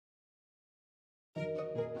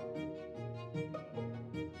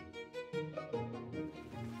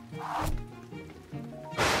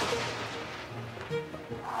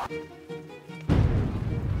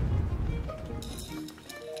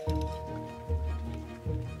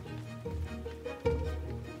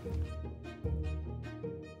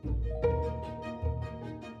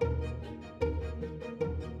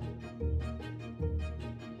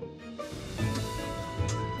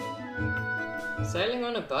Sailing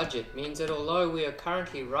on a budget means that although we are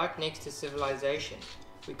currently right next to civilization,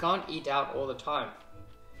 we can't eat out all the time.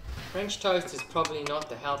 French toast is probably not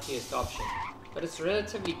the healthiest option, but it's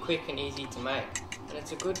relatively quick and easy to make, and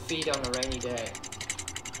it's a good feed on a rainy day.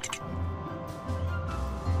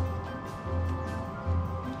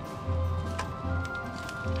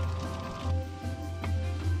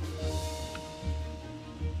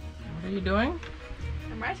 What are you doing?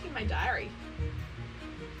 I'm writing my diary.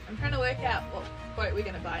 I'm trying to work out what boat we're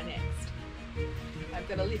going to buy next. I've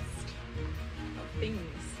got a list of things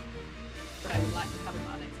that I would like to have in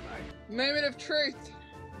my next boat. Moment of truth.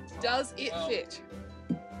 Does it fit?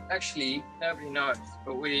 Actually, nobody knows,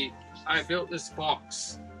 but I built this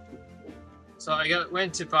box. So I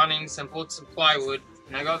went to Bunnings and bought some plywood,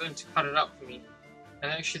 and I got them to cut it up for me.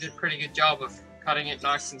 And they actually did a pretty good job of cutting it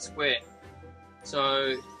nice and square.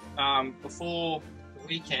 So before the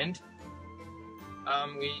weekend,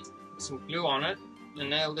 we put some glue on it and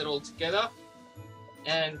nailed it all together,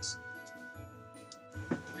 and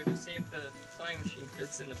we're going to see if the sewing machine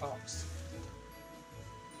fits in the box.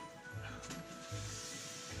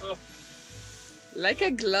 Oh. Like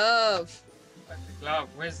a glove. Like a glove.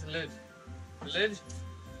 Where's the lid? The lid?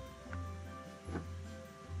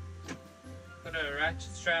 Put a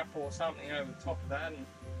ratchet strap or something over the top of that, and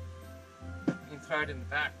you can throw it in the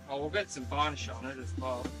back. Oh, we'll get some varnish on it as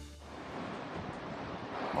well.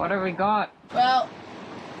 What have we got? Well,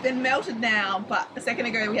 they're melted now, but a second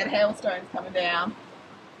ago we had hailstones coming down.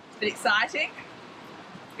 It's been exciting.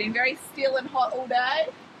 It's been very still and hot all day.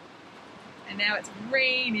 And now it's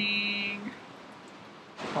raining.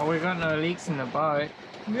 Oh, we got no leaks in the boat.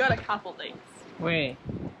 We got a couple leaks. Where?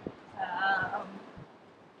 There's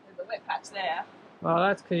a wet patch there. Well,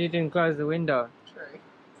 that's because you didn't close the window. True.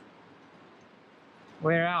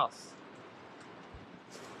 Where else?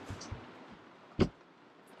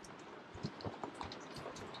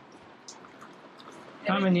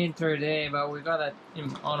 Coming in through there, but we got that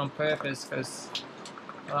on purpose because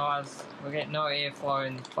otherwise we'll get no airflow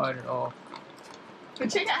in the boat at all. But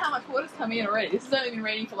check out how much water's come in already. This has only been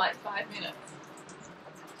raining for like 5 minutes.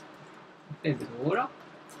 There's water.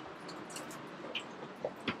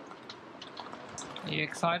 Are you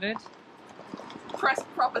excited? Press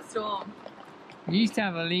proper storm. We used to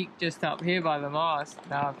have a leak just up here by the mast.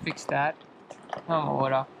 Now I've fixed that. No more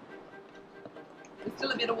water. There's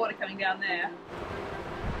still a bit of water coming down there.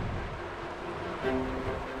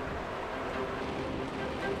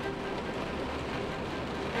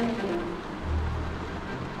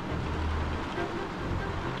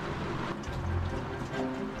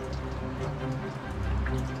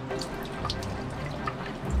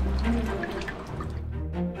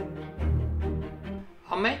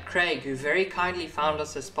 Our mate Craig, who very kindly found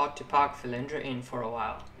us a spot to park Philindra in for a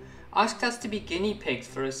while, asked us to be guinea pigs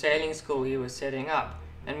for a sailing school he was setting up,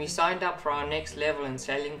 and we signed up for our next level in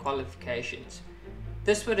sailing qualifications.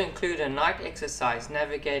 This would include a night exercise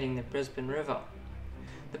navigating the Brisbane River.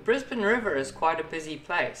 The Brisbane River is quite a busy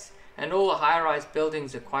place, and all the high-rise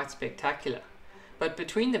buildings are quite spectacular. But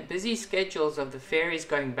between the busy schedules of the ferries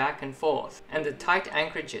going back and forth and the tight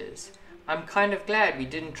anchorages, I'm kind of glad we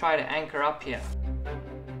didn't try to anchor up here.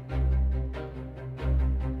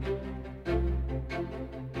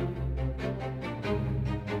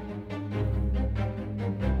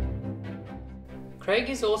 Craig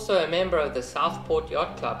is also a member of the Southport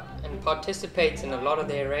Yacht Club and participates in a lot of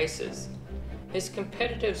their races. His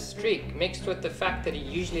competitive streak, mixed with the fact that he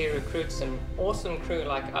usually recruits an awesome crew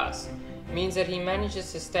like us, means that he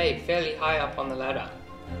manages to stay fairly high up on the ladder.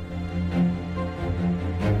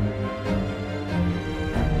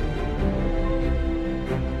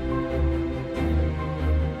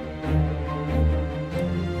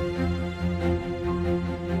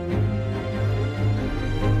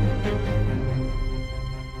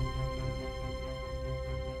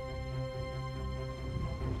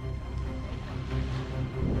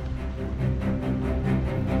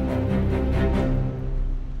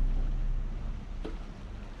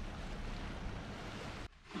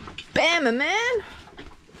 Bam, man!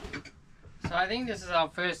 So I think this is our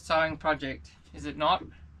first sewing project, is it not?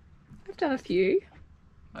 I've done a few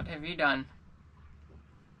What have you done?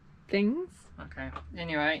 things. Okay.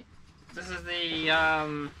 Anyway, this is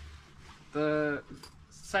the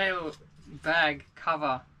sail bag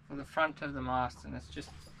cover for the front of the mast, and it's just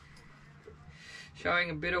showing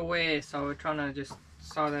a bit of wear, so we're trying to just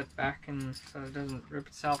sew that back and so it doesn't rip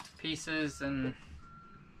itself to pieces. And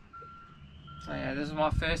so yeah, this is my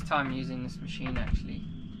first time using this machine actually.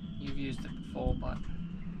 You've used it before, but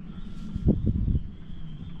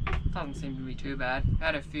it doesn't seem to be too bad.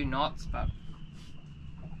 Had a few knots, but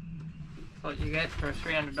That's what you get for a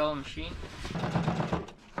 $300 machine.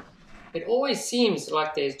 It always seems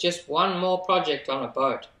like there's just one more project on a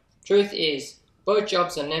boat. Truth is, boat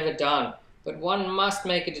jobs are never done, but one must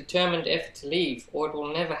make a determined effort to leave or it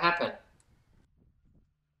will never happen.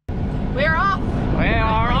 We're off! We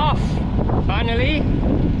are off! Finally!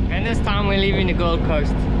 And this time we're leaving the Gold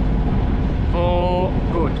Coast. For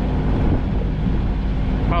good.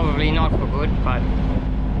 Probably not for good,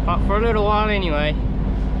 but for a little while anyway.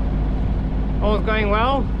 All's going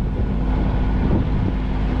well.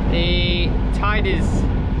 The tide is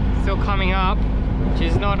still coming up, which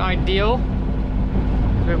is not ideal.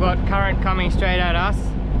 We've got current coming straight at us,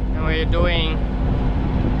 and we're doing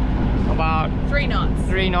about 3 knots.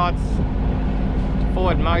 3 knots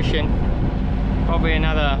forward motion. Probably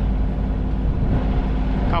another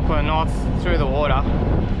couple of knots through the water.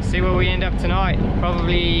 See where we end up tonight.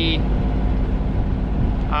 Probably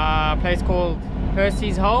a place called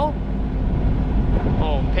Percy's Hole,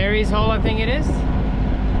 or Perry's Hole I think it is.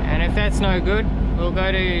 And if that's no good, we'll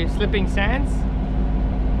go to Slipping Sands.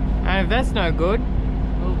 And if that's no good,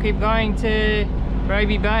 we'll keep going to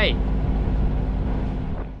RYA Bay.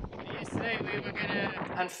 Yesterday we were gonna...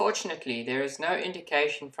 Unfortunately, there is no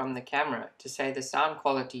indication from the camera to say the sound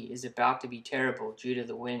quality is about to be terrible due to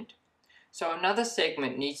the wind. So another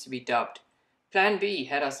segment needs to be dubbed. Plan B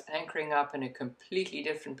had us anchoring up in a completely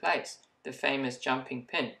different place, the famous jumping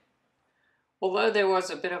pin. Although there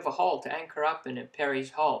was a bit of a hole to anchor up in at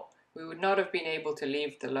Perry's Hole, we would not have been able to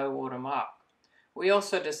leave the low water mark. We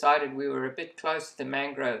also decided we were a bit close to the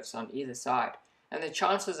mangroves on either side, and the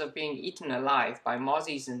chances of being eaten alive by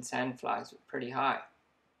mozzies and sandflies were pretty high.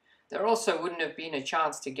 There also wouldn't have been a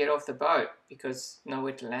chance to get off the boat because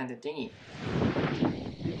nowhere to land the dinghy.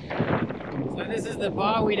 So this is the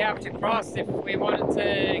bar we'd have to cross if we wanted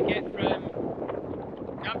to get from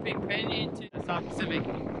Jumping Pin into the South Pacific.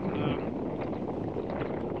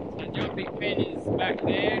 The jumping pin is back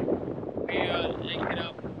there. We are anchored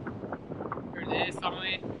up through there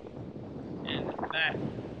somewhere, and that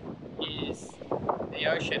is the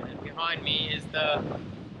ocean, and behind me is the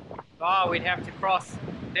bar we'd have to cross.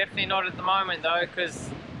 Definitely not at the moment though, because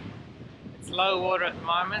it's low water at the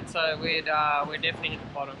moment, so we're definitely at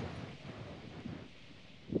the bottom.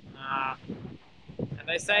 And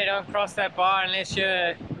they say don't cross that bar unless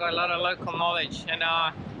you've got a lot of local knowledge, and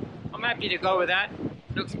I'm happy to go with that.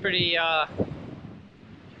 Looks pretty, that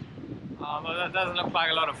doesn't look like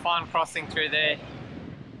a lot of fun crossing through there,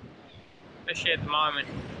 especially at the moment.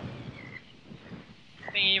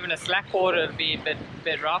 I think even a slack water would be a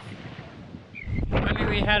bit rough. Only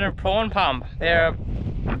we had a prawn pump. There are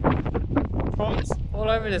prawns all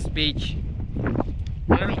over this beach.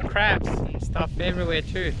 Little crabs and stuff everywhere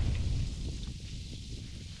too.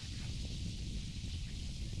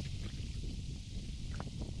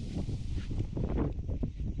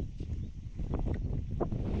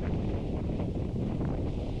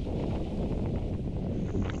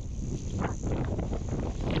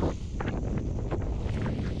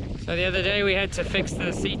 So the other day we had to fix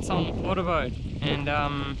the seats on the quarter boat, and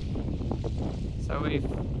so we've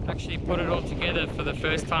actually put it all together for the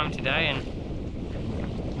first time today, and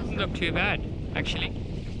it doesn't look too bad actually.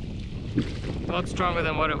 A lot stronger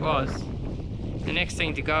than what it was. The next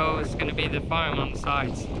thing to go is going to be the foam on the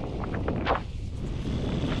sides.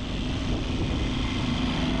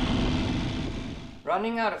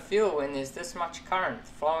 Running out of fuel when there's this much current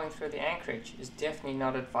flowing through the anchorage is definitely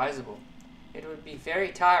not advisable. It would be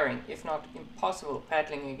very tiring, if not impossible,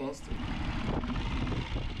 paddling against it.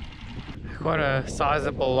 Quite a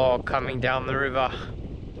sizable log coming down the river.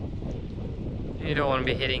 You don't want to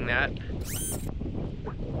be hitting that.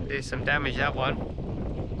 Do some damage, that one.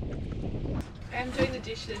 I'm doing the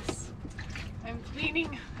dishes. I'm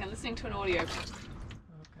cleaning and listening to an audio.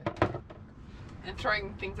 Okay. And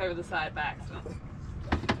throwing things over the side by accident.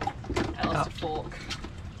 I lost a fork.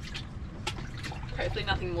 Hopefully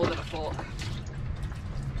nothing more than a fork.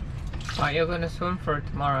 Oh, you're going to swim for it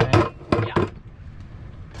tomorrow, eh? Yeah.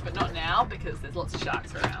 But not now because there's lots of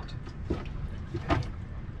sharks around.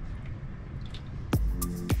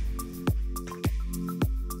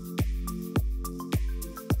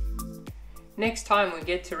 Next time we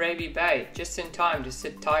get to RYA Bay, just in time to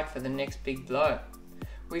sit tight for the next big blow.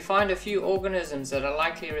 We find a few organisms that are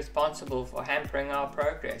likely responsible for hampering our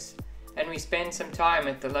progress, and we spend some time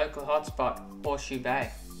at the local hotspot, Horseshoe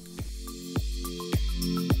Bay.